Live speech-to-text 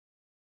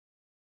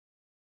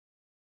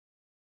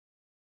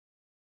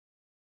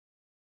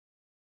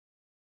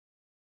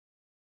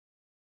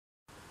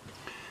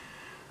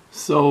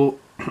So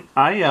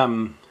I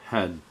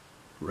had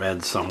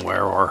read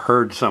somewhere or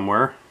heard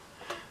somewhere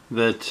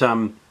that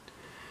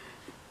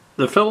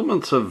the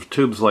filaments of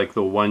tubes like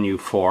the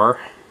 1U4,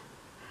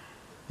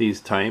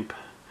 these type,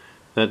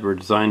 that were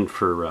designed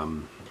for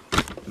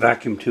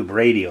vacuum tube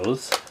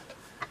radios,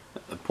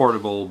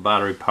 portable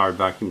battery-powered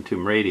vacuum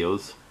tube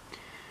radios,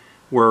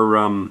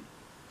 were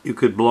you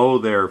could blow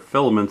their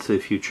filaments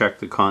if you check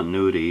the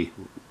continuity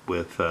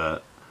with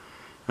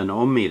an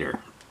ohm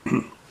meter.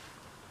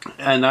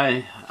 And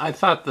I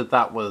thought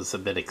that was a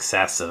bit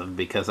excessive,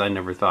 because I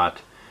never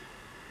thought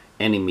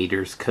any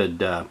meters could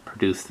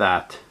produce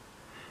that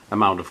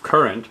amount of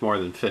current, more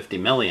than 50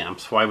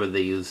 milliamps. Why would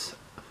they use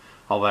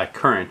all that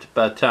current?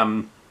 But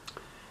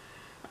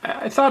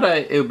I thought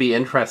it would be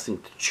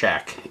interesting to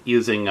check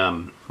using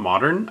a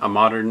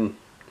modern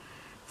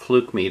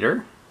fluke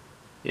meter.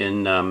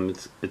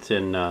 It's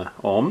in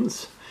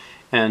ohms,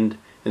 and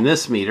in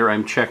this meter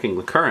I'm checking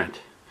the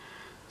current.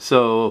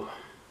 So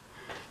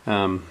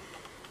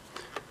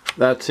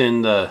that's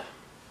in the,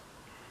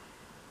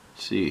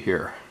 let's see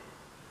here,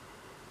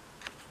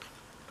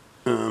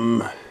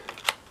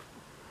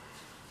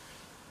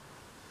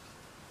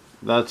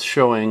 that's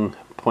showing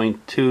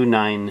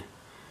 0.29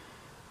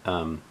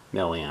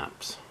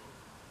 milliamps.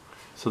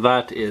 So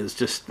that is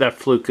just, that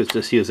fluke is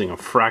just using a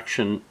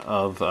fraction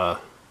of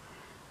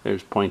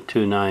there's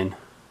 0.29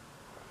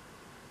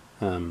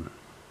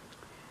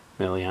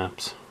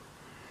 milliamps,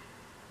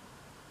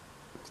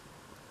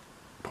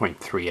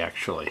 0.3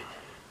 actually.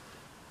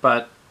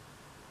 But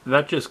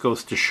that just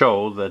goes to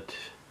show that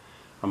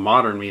a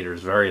modern meter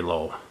is very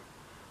low.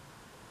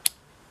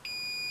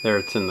 There,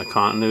 it's in the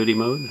continuity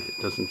mode,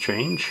 it doesn't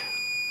change.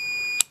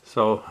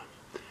 So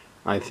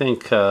I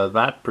think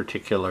that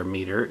particular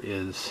meter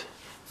is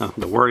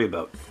nothing to worry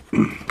about.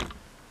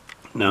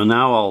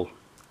 Now I'll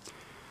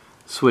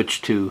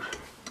switch to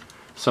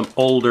some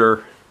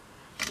older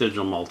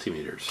digital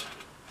multimeters.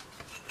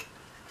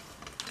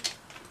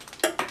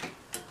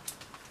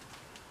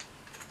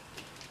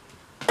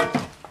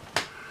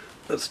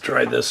 Let's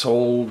try this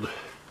old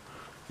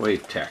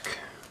WaveTech.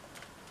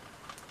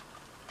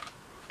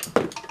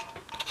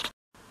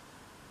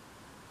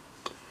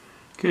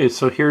 Okay,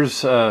 so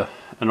here's an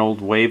old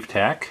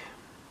WaveTech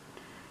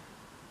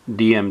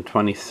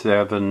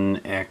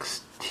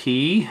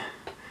DM27XT,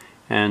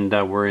 and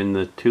we're in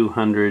the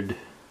 200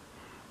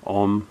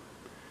 ohm.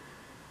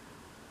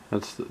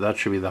 That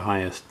should be the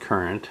highest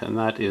current, and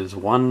that is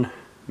 1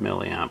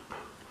 milliamp.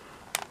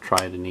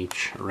 Try it in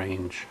each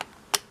range.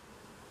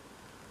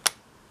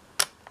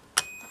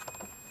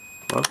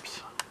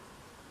 Whoops.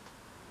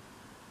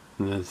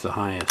 And that's the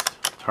highest.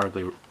 It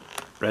hardly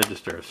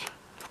registers.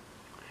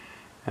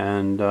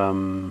 And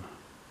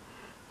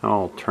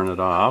I'll turn it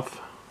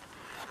off,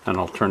 and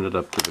I'll turn it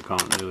up to the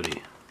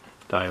continuity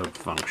diode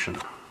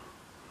function.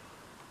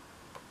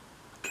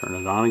 Turn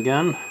it on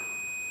again,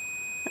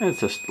 and it's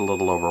just a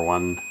little over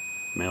 1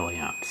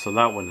 milliamp. So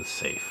that one is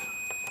safe.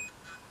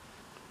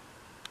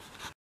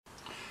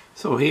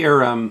 So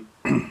here I'm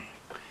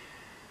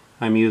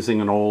using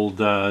an old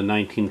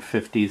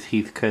 1950s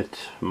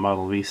Heathkit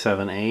Model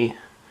V7A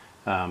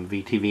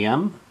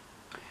VTVM,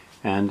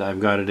 and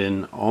I've got it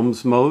in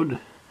ohms mode,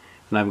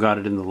 and I've got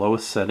it in the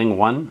lowest setting,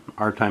 1,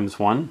 R times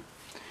 1,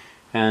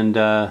 and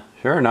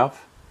sure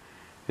enough,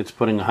 it's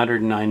putting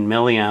 109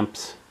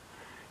 milliamps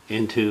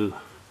into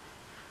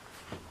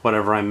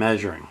whatever I'm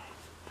measuring.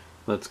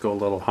 Let's go a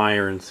little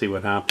higher and see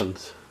what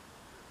happens.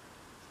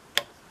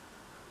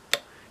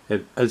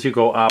 As you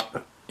go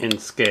up in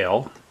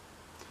scale,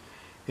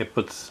 it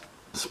puts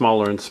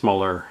smaller and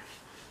smaller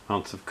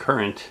amounts of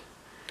current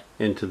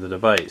into the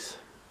device.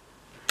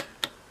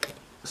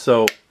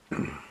 So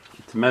to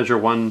measure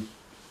one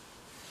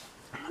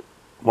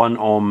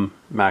ohm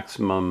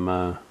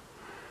maximum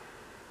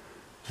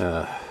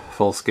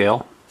full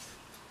scale,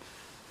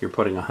 you're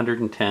putting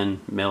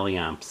 110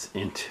 milliamps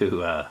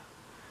into the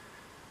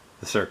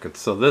circuit.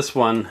 So this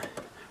one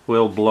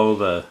will blow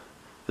the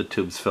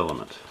tube's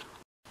filament.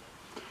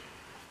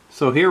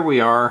 So here we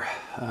are.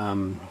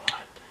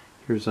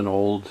 Here's an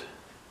old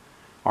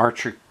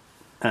Archer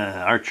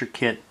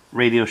kit,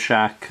 Radio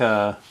Shack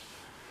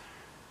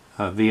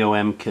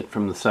VOM kit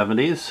from the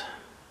 70s,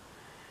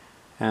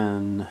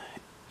 and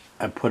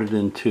I put it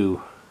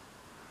into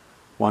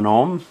 1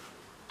 ohm,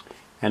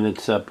 and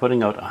it's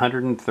putting out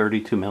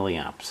 132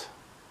 milliamps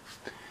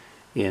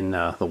in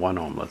the 1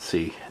 ohm. Let's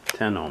see,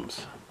 10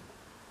 ohms,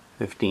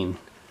 15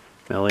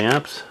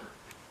 milliamps,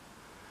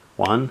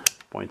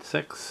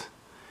 1.6,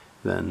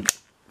 then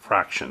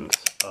fractions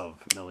of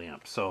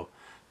milliamps. So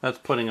that's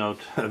putting out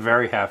a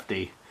very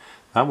hefty.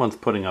 That one's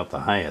putting out the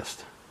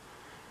highest.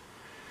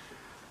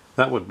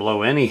 That would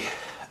blow any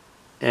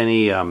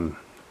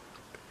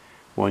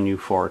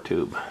 1U4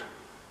 tube.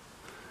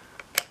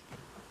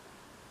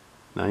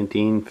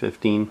 19,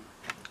 15,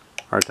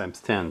 R times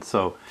 10.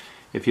 So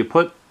if you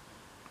put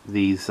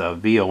these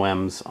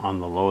VOMs on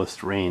the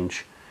lowest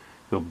range,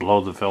 you'll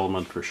blow the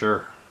filament for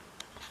sure.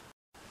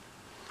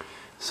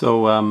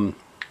 So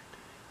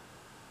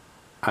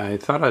I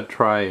thought I'd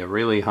try a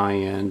really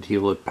high-end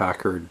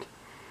Hewlett-Packard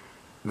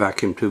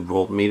vacuum tube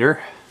voltmeter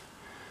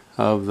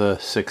of the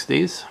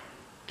 60s,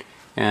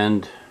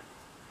 and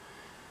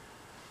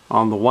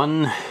on the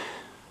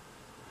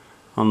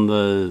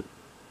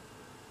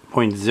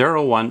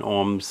 0.01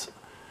 ohms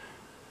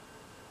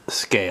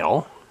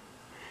scale,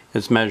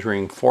 it's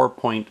measuring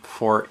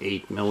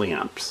 4.48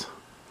 milliamps.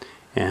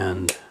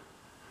 And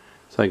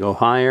as I go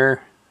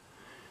higher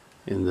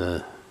in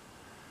the,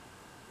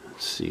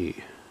 let's see,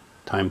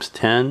 times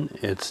 10,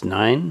 it's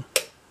 9.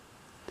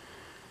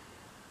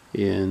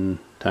 In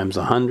times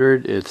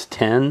 100, it's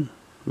 10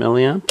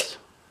 milliamps.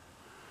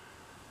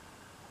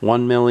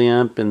 1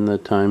 milliamp in the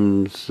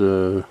times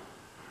 1000.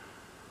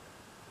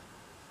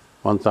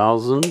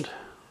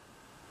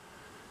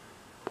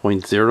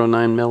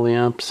 0.09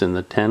 milliamps in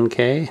the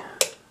 10K.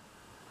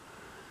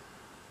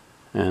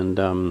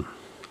 And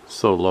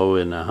so low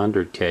in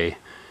 100K,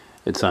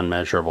 it's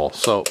unmeasurable.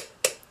 So,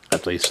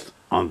 at least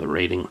on the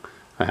rating,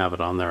 I have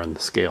it on there on the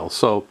scale.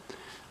 So,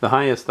 the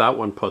highest that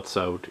one puts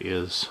out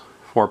is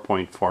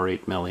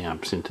 4.48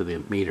 milliamps into the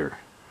meter.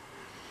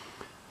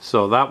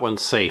 So that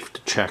one's safe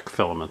to check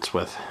filaments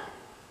with.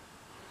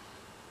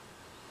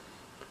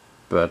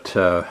 But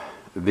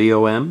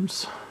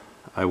VOMs,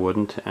 I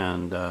wouldn't,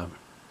 and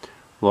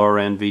lower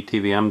end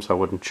VTVMs, I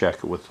wouldn't check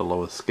it with the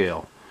lowest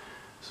scale.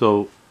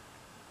 So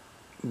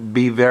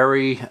be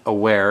very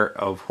aware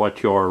of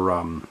what your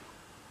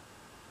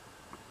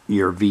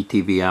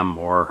VTVM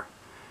or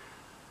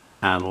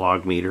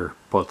analog meter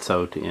puts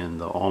out in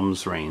the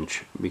ohms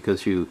range,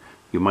 because you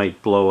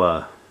might blow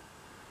a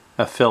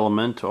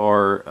filament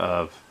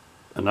or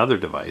another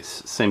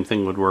device. Same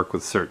thing would work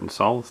with certain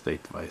solid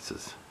state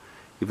devices,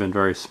 even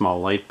very small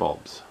light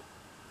bulbs.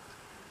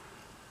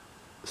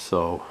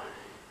 So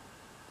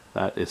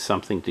that is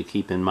something to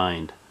keep in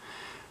mind,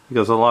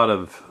 because a lot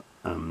of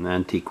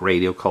antique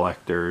radio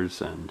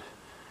collectors and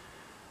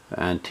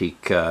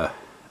antique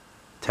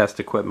test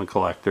equipment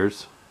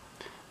collectors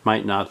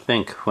might not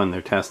think when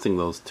they're testing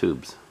those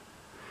tubes.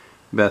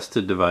 Best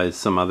to devise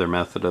some other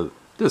method of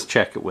just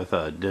check it with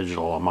a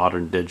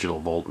modern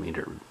digital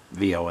voltmeter,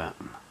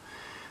 VOM.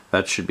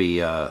 That should be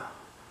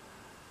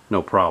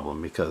no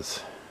problem,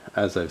 because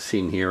as I've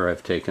seen here,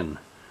 I've taken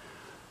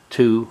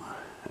two,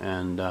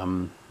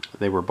 and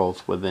they were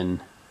both way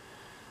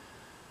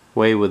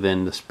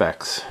within the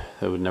specs.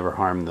 That would never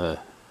harm the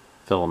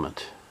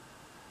filament.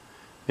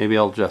 Maybe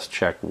I'll just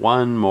check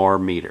one more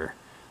meter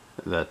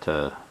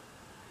that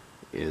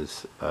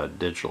is a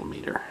digital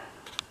meter.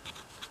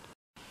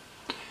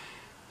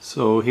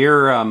 So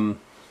here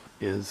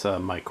is a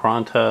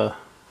Micronta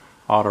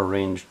auto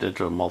range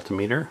digital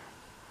multimeter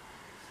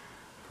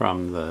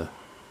from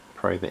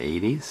probably the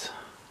 80s,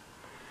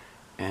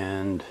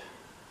 and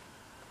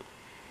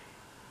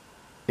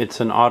it's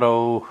an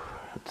auto,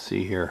 let's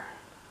see here,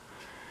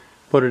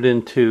 put it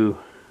into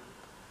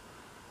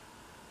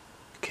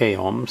K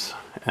ohms,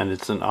 and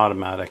it's an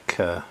automatic,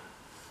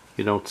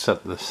 you don't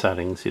set the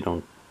settings,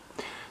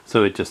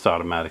 so it just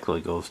automatically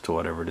goes to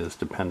whatever it is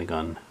depending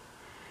on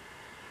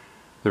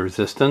the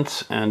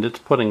resistance, and it's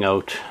putting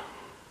out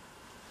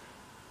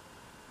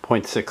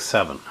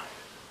 0.67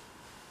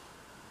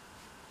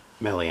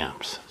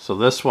 milliamps. So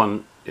this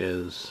one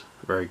is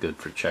very good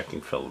for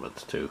checking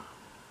filaments too.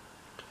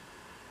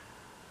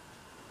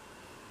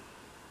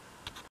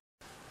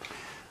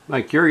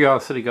 My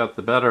curiosity got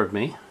the better of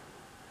me,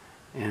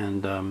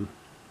 and I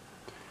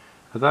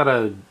thought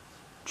I'd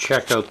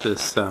check out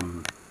this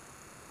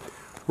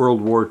World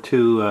War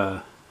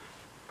II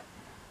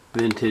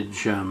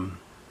vintage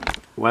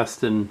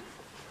Weston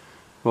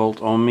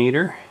volt ohm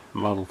meter,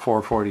 model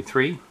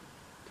 443,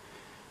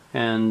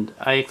 and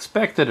I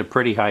expected a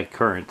pretty high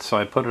current, so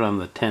I put it on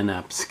the 10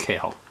 amp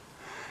scale,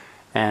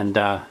 and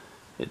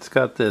it's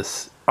got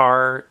this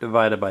R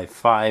divided by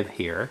 5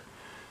 here.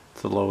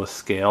 It's the lowest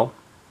scale,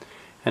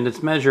 and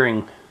it's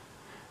measuring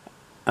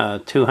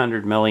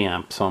 200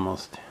 milliamps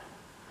almost.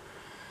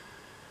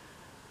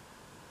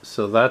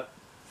 So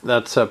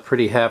that's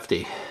pretty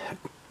hefty.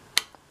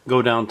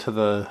 Go down to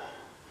the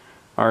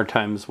R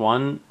times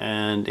 1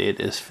 and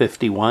it is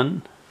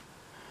 51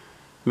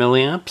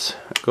 milliamps.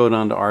 Go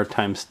down to R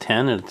times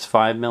 10 and it's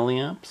 5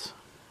 milliamps.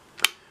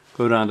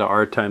 Go down to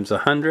R times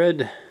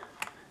 100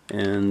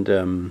 and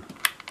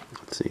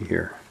let's see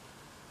here,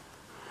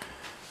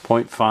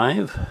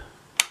 0.5.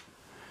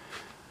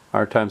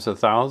 R times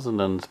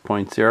 1,000 and it's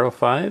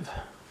 0.05,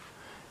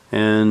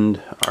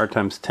 and R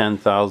times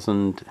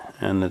 10,000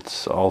 and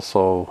it's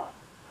also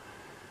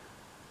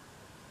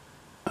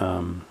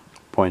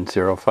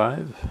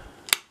 0.05.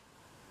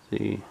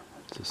 See,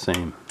 it's the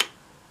same.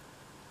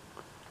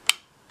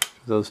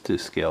 Those two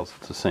scales,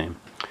 it's the same.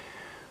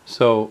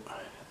 So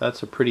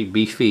that's a pretty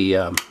beefy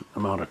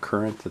amount of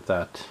current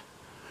that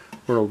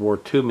World War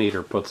II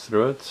meter puts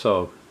through it.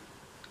 So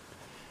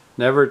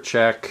never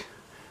check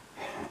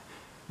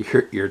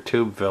your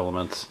tube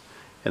filaments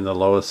in the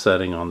lowest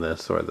setting on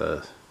this, or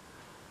the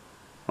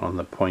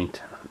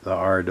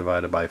R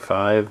divided by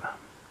 5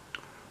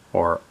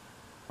 or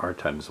R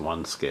times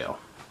 1 scale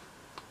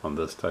on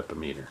this type of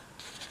meter.